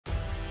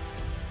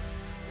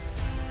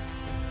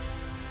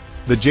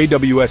the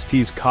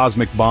JWST's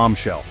cosmic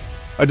bombshell.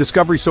 A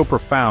discovery so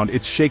profound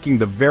it's shaking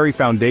the very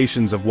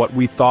foundations of what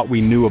we thought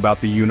we knew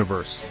about the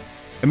universe.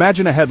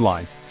 Imagine a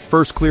headline,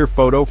 "First clear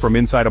photo from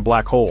inside a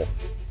black hole."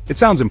 It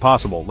sounds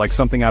impossible, like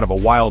something out of a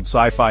wild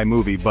sci-fi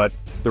movie, but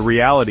the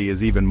reality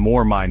is even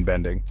more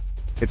mind-bending.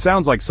 It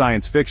sounds like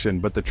science fiction,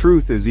 but the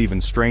truth is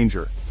even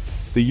stranger.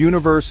 The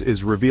universe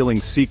is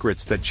revealing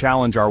secrets that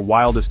challenge our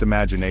wildest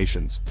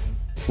imaginations.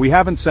 We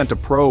haven't sent a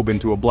probe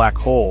into a black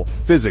hole,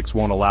 physics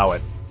won't allow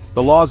it.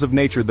 The laws of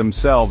nature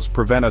themselves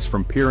prevent us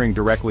from peering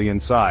directly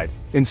inside.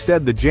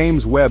 Instead, the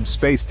James Webb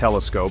Space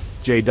Telescope,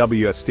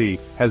 JWST,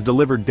 has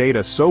delivered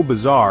data so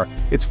bizarre,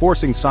 it's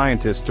forcing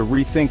scientists to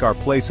rethink our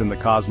place in the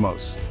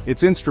cosmos.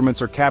 Its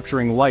instruments are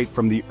capturing light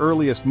from the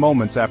earliest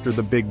moments after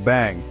the Big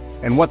Bang,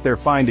 and what they're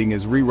finding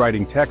is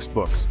rewriting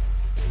textbooks.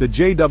 The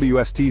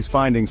JWST's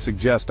findings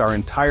suggest our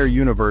entire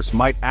universe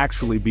might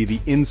actually be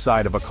the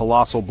inside of a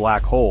colossal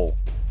black hole.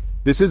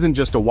 This isn't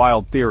just a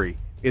wild theory.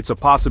 It's a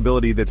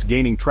possibility that's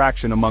gaining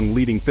traction among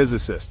leading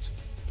physicists.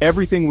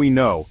 Everything we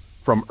know,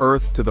 from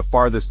Earth to the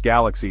farthest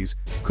galaxies,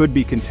 could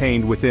be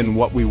contained within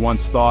what we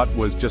once thought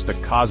was just a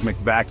cosmic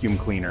vacuum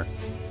cleaner.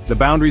 The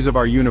boundaries of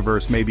our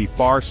universe may be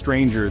far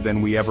stranger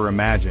than we ever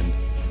imagined.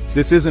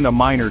 This isn't a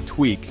minor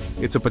tweak,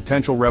 it's a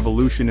potential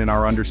revolution in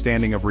our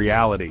understanding of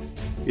reality.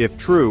 If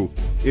true,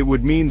 it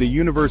would mean the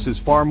universe is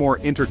far more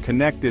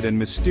interconnected and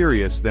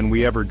mysterious than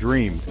we ever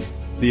dreamed.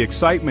 The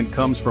excitement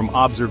comes from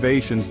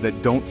observations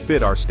that don't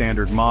fit our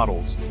standard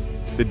models.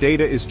 The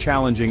data is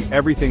challenging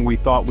everything we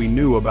thought we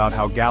knew about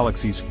how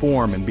galaxies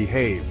form and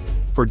behave.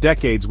 For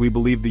decades we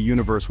believed the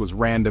universe was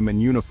random and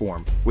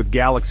uniform, with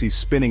galaxies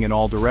spinning in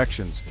all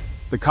directions.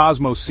 The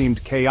cosmos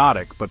seemed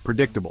chaotic but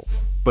predictable.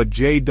 But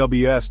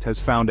JWST has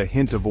found a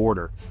hint of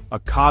order, a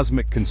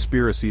cosmic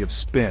conspiracy of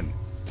spin.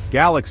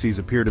 Galaxies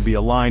appear to be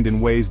aligned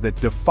in ways that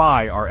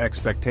defy our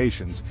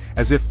expectations,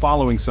 as if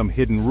following some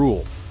hidden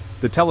rule.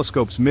 The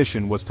telescope's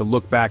mission was to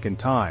look back in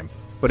time,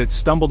 but it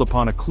stumbled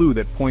upon a clue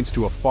that points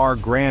to a far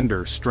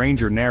grander,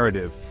 stranger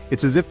narrative.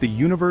 It's as if the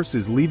universe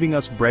is leaving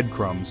us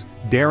breadcrumbs,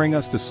 daring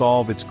us to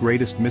solve its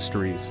greatest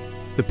mysteries.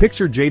 The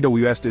picture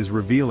JWST is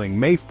revealing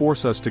may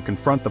force us to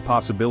confront the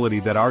possibility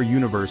that our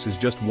universe is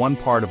just one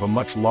part of a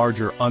much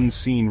larger,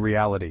 unseen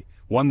reality,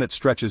 one that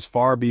stretches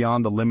far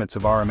beyond the limits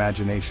of our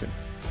imagination.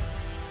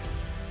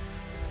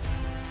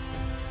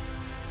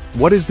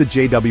 What is the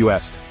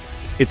JWST?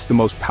 It's the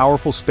most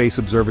powerful space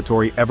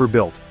observatory ever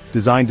built,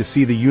 designed to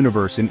see the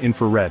universe in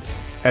infrared.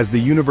 As the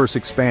universe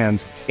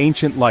expands,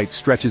 ancient light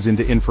stretches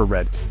into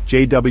infrared,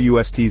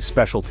 JWST's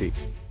specialty.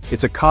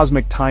 It's a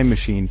cosmic time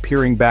machine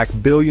peering back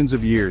billions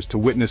of years to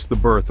witness the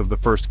birth of the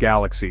first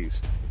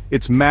galaxies.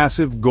 Its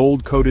massive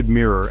gold-coated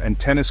mirror and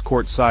tennis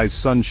court-sized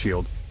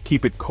sunshield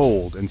keep it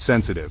cold and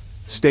sensitive,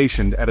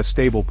 stationed at a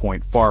stable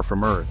point far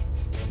from Earth.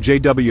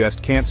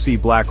 JWST can't see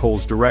black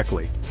holes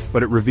directly,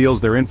 but it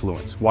reveals their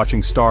influence,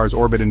 watching stars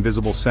orbit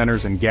invisible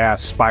centers and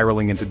gas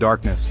spiraling into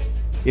darkness.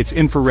 Its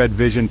infrared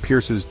vision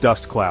pierces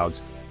dust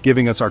clouds,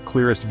 giving us our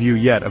clearest view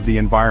yet of the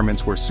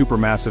environments where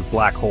supermassive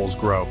black holes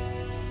grow.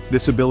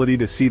 This ability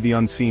to see the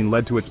unseen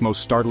led to its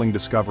most startling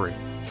discovery.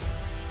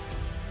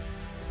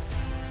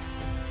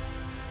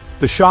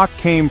 The shock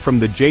came from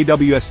the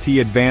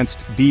JWST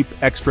Advanced Deep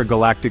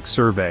Extragalactic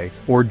Survey,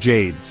 or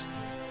JADES.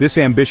 This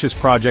ambitious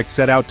project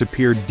set out to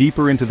peer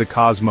deeper into the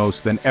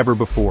cosmos than ever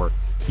before,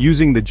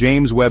 using the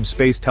James Webb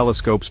Space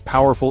Telescope's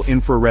powerful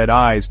infrared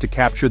eyes to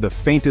capture the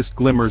faintest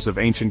glimmers of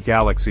ancient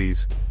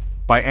galaxies.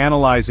 By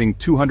analyzing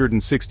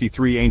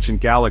 263 ancient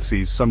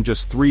galaxies, some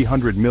just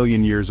 300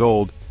 million years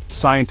old,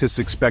 scientists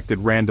expected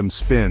random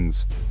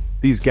spins.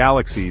 These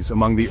galaxies,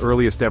 among the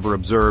earliest ever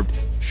observed,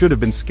 should have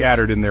been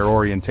scattered in their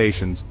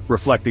orientations,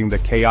 reflecting the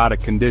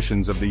chaotic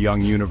conditions of the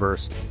young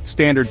universe.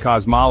 Standard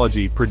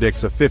cosmology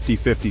predicts a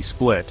 50-50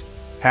 split,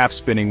 half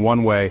spinning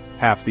one way,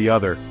 half the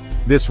other.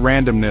 This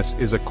randomness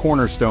is a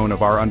cornerstone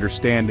of our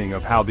understanding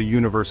of how the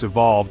universe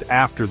evolved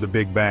after the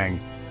Big Bang.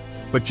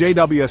 But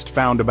JWST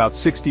found about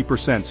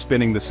 60%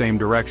 spinning the same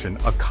direction,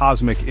 a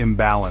cosmic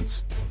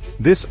imbalance.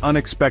 This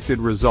unexpected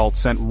result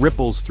sent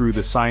ripples through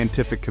the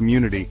scientific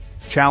community,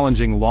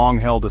 challenging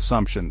long-held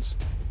assumptions.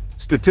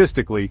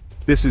 Statistically,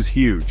 this is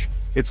huge.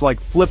 It's like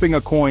flipping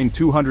a coin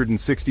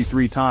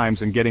 263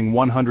 times and getting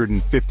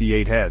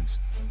 158 heads.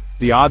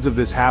 The odds of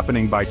this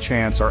happening by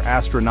chance are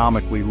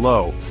astronomically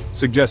low,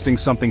 suggesting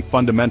something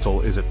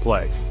fundamental is at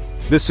play.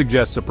 This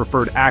suggests a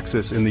preferred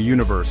axis in the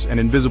universe, an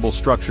invisible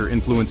structure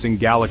influencing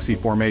galaxy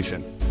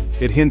formation.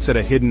 It hints at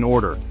a hidden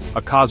order,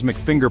 a cosmic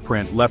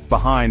fingerprint left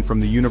behind from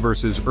the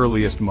universe's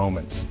earliest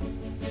moments.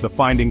 The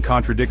finding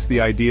contradicts the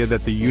idea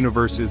that the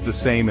universe is the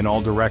same in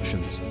all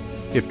directions.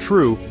 If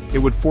true, it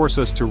would force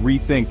us to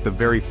rethink the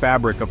very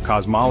fabric of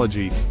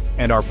cosmology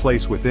and our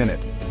place within it.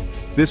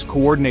 This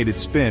coordinated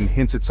spin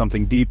hints at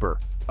something deeper,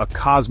 a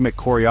cosmic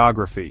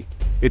choreography.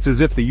 It's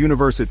as if the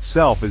universe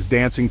itself is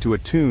dancing to a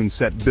tune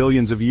set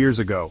billions of years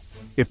ago.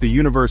 If the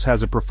universe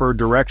has a preferred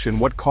direction,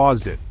 what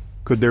caused it?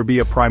 Could there be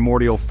a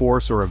primordial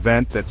force or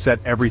event that set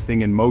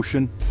everything in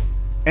motion?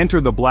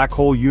 Enter the black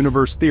hole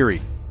universe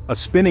theory. A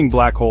spinning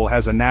black hole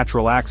has a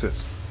natural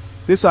axis.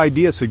 This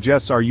idea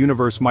suggests our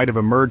universe might have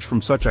emerged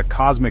from such a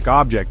cosmic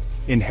object,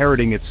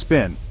 inheriting its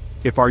spin.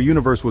 If our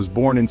universe was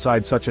born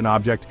inside such an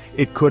object,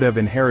 it could have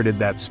inherited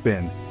that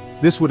spin.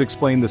 This would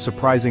explain the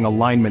surprising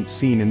alignment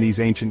seen in these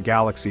ancient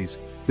galaxies.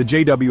 The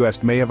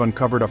JWST may have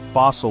uncovered a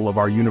fossil of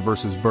our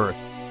universe's birth.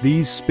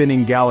 These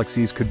spinning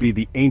galaxies could be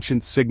the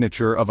ancient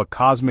signature of a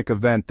cosmic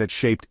event that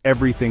shaped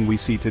everything we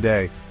see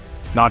today.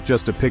 Not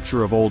just a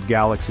picture of old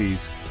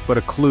galaxies, but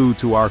a clue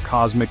to our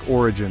cosmic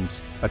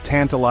origins, a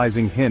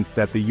tantalizing hint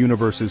that the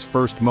universe's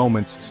first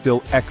moments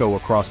still echo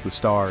across the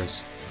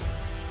stars.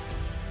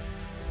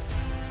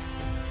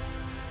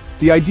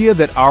 The idea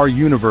that our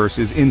universe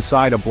is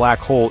inside a black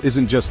hole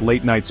isn't just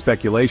late-night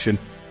speculation,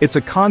 it's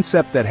a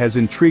concept that has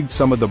intrigued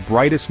some of the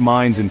brightest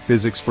minds in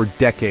physics for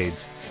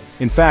decades.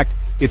 In fact,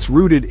 it's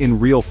rooted in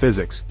real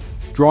physics,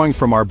 drawing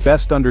from our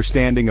best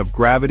understanding of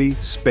gravity,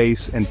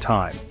 space, and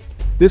time.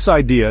 This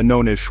idea,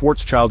 known as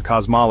Schwarzschild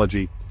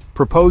cosmology,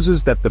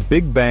 proposes that the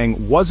Big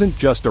Bang wasn't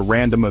just a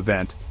random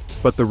event,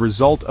 but the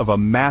result of a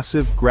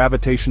massive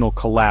gravitational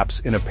collapse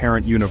in a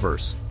parent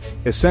universe.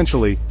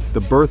 Essentially,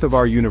 the birth of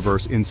our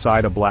universe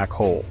inside a black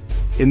hole.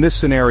 In this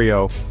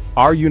scenario,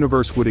 our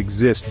universe would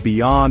exist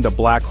beyond a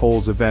black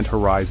hole's event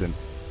horizon,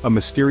 a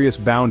mysterious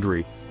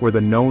boundary where the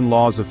known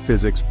laws of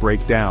physics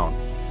break down.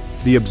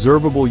 The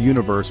observable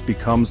universe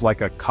becomes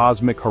like a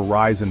cosmic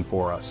horizon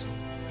for us.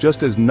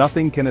 Just as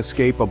nothing can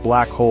escape a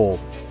black hole,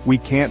 we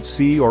can't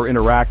see or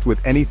interact with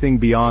anything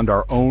beyond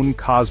our own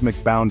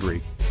cosmic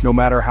boundary, no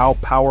matter how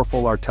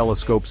powerful our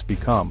telescopes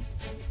become.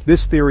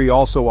 This theory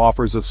also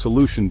offers a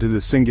solution to the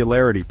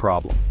singularity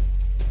problem.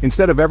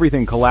 Instead of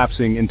everything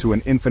collapsing into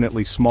an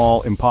infinitely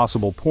small,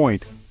 impossible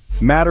point,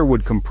 matter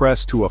would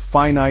compress to a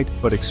finite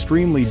but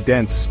extremely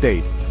dense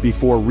state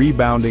before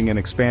rebounding and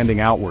expanding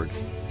outward,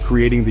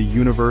 creating the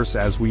universe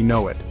as we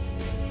know it.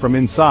 From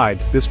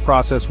inside, this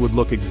process would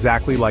look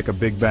exactly like a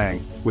Big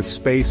Bang, with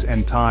space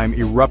and time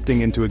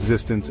erupting into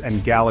existence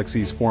and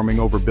galaxies forming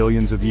over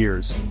billions of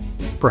years.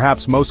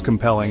 Perhaps most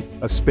compelling,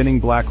 a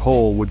spinning black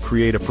hole would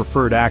create a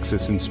preferred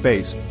axis in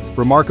space,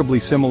 remarkably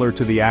similar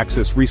to the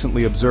axis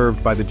recently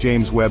observed by the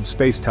James Webb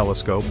Space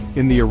Telescope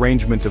in the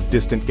arrangement of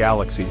distant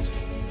galaxies.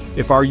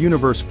 If our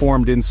universe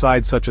formed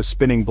inside such a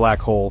spinning black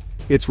hole,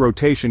 its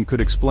rotation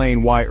could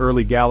explain why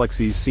early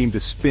galaxies seem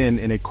to spin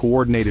in a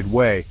coordinated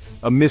way,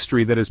 a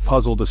mystery that has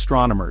puzzled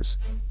astronomers.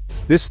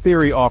 This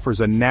theory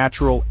offers a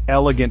natural,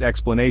 elegant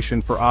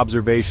explanation for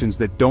observations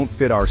that don't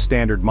fit our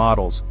standard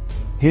models,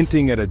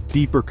 hinting at a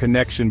deeper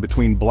connection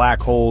between black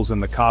holes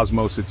and the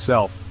cosmos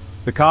itself.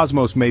 The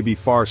cosmos may be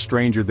far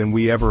stranger than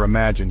we ever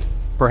imagined.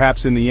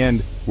 Perhaps in the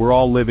end, we're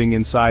all living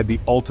inside the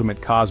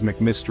ultimate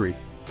cosmic mystery.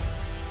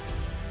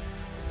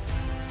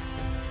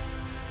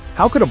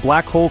 How could a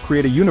black hole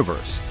create a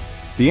universe?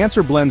 The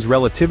answer blends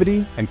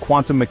relativity and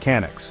quantum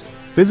mechanics.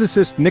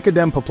 Physicist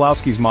Nikodem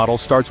Poplawski's model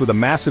starts with a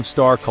massive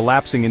star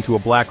collapsing into a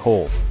black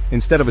hole.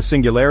 Instead of a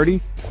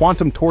singularity,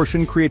 quantum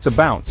torsion creates a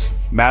bounce.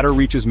 Matter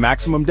reaches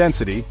maximum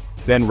density,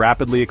 then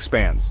rapidly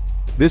expands.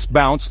 This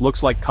bounce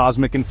looks like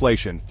cosmic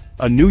inflation.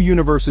 A new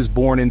universe is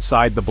born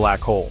inside the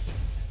black hole.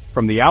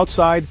 From the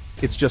outside,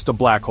 it's just a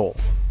black hole.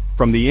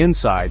 From the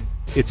inside,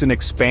 it's an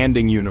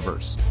expanding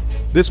universe.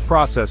 This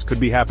process could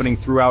be happening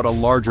throughout a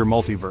larger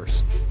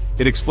multiverse.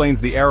 It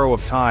explains the arrow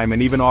of time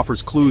and even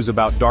offers clues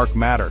about dark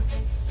matter.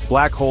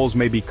 Black holes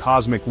may be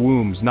cosmic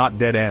wombs, not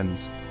dead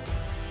ends.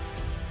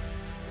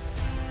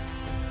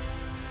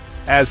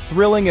 As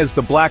thrilling as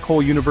the black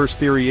hole universe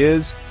theory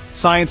is,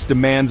 science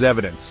demands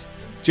evidence.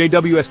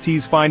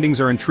 JWST's findings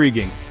are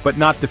intriguing, but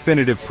not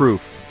definitive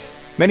proof.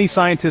 Many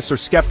scientists are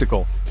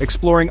skeptical,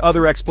 exploring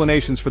other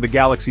explanations for the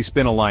galaxy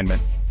spin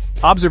alignment.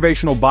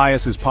 Observational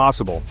bias is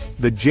possible.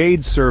 The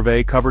JADE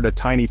survey covered a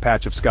tiny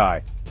patch of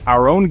sky.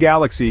 Our own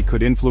galaxy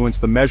could influence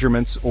the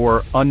measurements,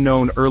 or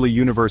unknown early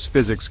universe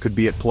physics could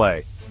be at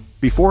play.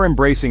 Before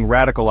embracing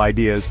radical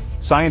ideas,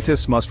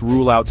 scientists must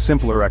rule out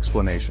simpler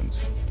explanations.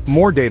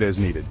 More data is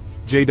needed.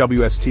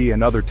 JWST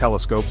and other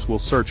telescopes will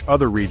search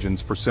other regions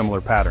for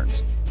similar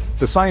patterns.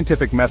 The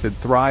scientific method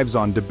thrives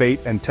on debate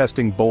and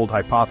testing bold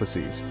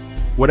hypotheses.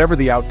 Whatever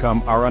the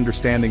outcome, our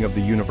understanding of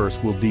the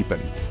universe will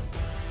deepen.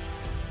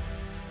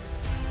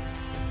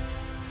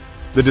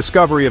 The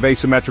discovery of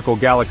asymmetrical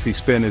galaxy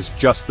spin is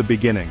just the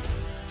beginning.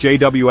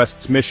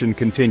 JWST's mission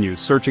continues,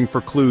 searching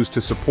for clues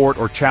to support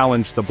or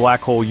challenge the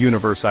black hole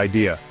universe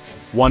idea.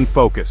 One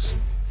focus: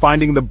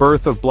 finding the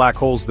birth of black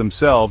holes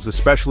themselves,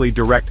 especially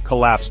direct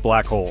collapse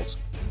black holes.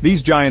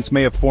 These giants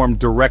may have formed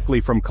directly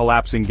from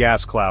collapsing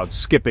gas clouds,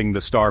 skipping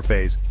the star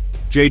phase.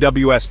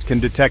 JWST can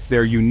detect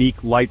their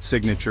unique light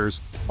signatures,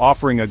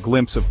 offering a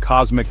glimpse of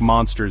cosmic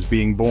monsters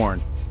being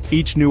born.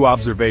 Each new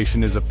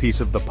observation is a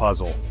piece of the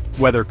puzzle.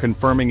 Whether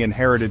confirming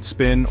inherited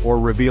spin or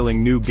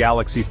revealing new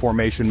galaxy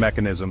formation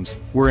mechanisms,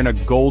 we're in a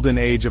golden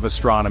age of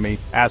astronomy,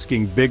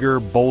 asking bigger,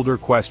 bolder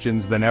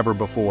questions than ever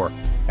before.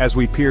 As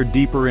we peer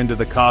deeper into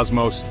the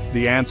cosmos,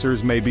 the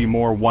answers may be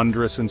more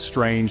wondrous and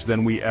strange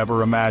than we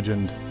ever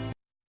imagined.